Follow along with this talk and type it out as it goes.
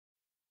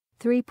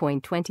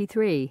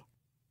3.23.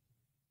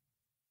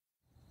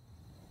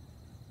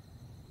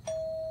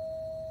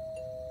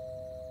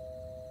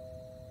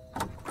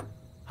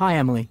 Hi,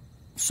 Emily.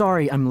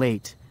 Sorry I'm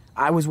late.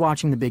 I was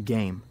watching the big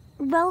game.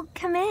 Well,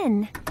 come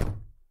in.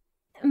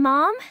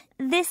 Mom,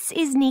 this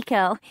is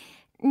Nico.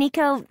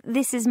 Nico,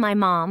 this is my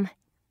mom.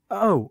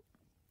 Oh,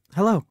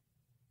 hello.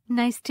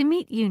 Nice to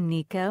meet you,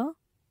 Nico.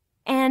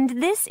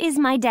 And this is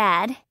my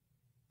dad.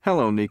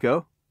 Hello,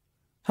 Nico.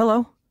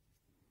 Hello.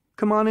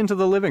 Come on into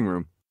the living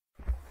room.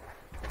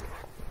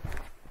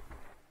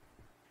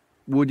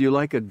 Would you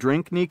like a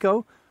drink,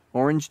 Nico?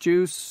 Orange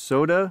juice,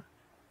 soda?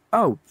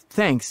 Oh,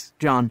 thanks,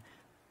 John.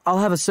 I'll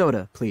have a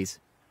soda, please.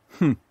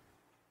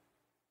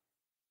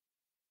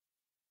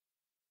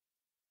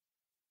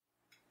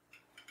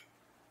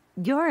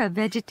 You're a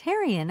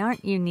vegetarian,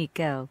 aren't you,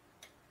 Nico?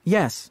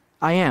 Yes,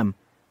 I am.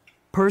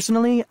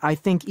 Personally, I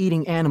think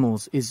eating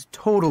animals is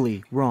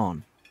totally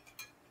wrong.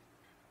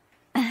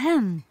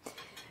 Ahem.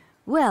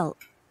 Well,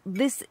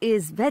 this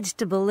is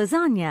vegetable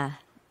lasagna.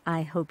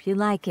 I hope you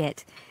like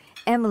it.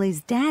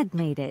 Emily's dad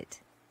made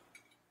it.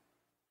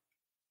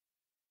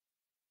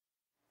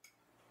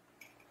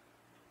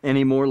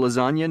 Any more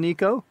lasagna,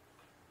 Nico?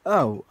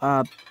 Oh,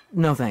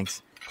 no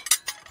thanks.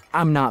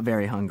 I'm not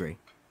very hungry.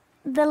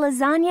 The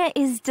lasagna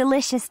is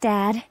delicious,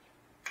 Dad.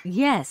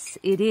 Yes,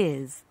 it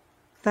is.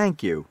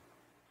 Thank you.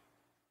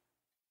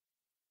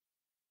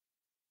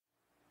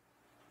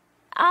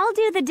 I'll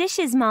do the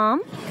dishes,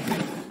 Mom.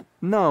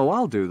 No,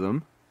 I'll do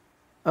them.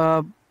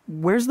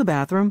 Where's the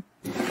bathroom?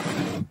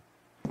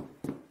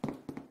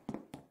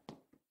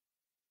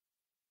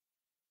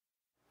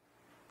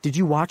 Did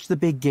you watch the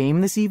big game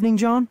this evening,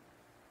 John?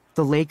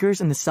 The Lakers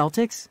and the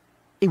Celtics?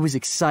 It was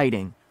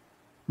exciting.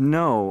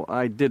 No,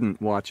 I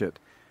didn't watch it.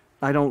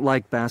 I don't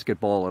like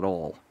basketball at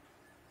all.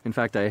 In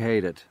fact, I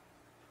hate it.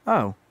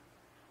 Oh.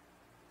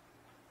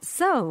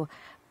 So,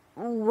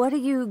 what are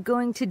you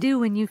going to do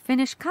when you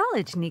finish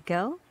college,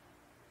 Nico?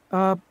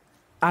 I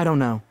don't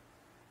know.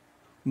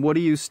 What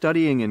are you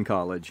studying in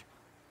college?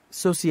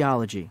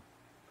 Sociology.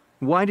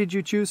 Why did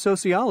you choose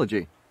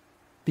sociology?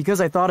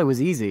 Because I thought it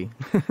was easy.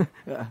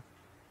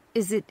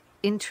 Is it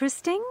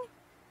interesting?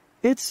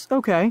 It's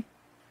okay.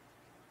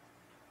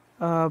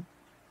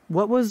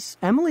 What was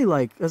Emily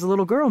like as a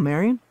little girl,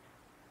 Marion?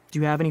 Do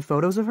you have any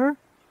photos of her?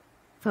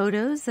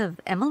 Photos of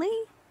Emily?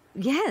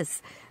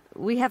 Yes,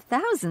 we have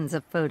thousands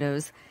of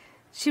photos.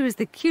 She was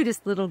the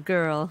cutest little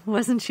girl,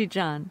 wasn't she,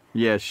 John?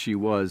 Yes, she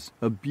was.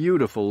 A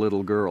beautiful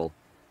little girl.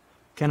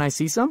 Can I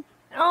see some?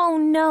 Oh,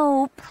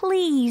 no,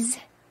 please.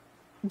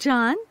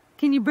 John,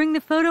 can you bring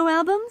the photo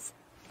albums?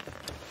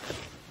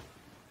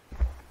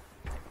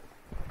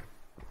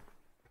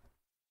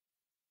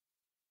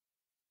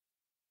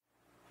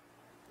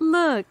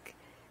 Look,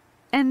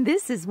 and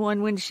this is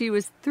one when she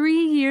was 3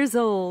 years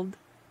old.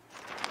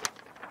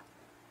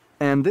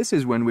 And this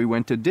is when we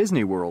went to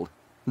Disney World.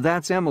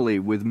 That's Emily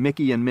with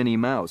Mickey and Minnie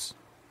Mouse.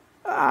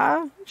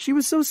 She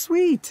was so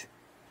sweet.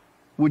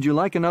 Would you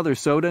like another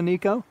soda,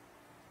 Nico?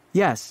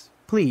 Yes,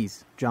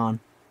 please, John.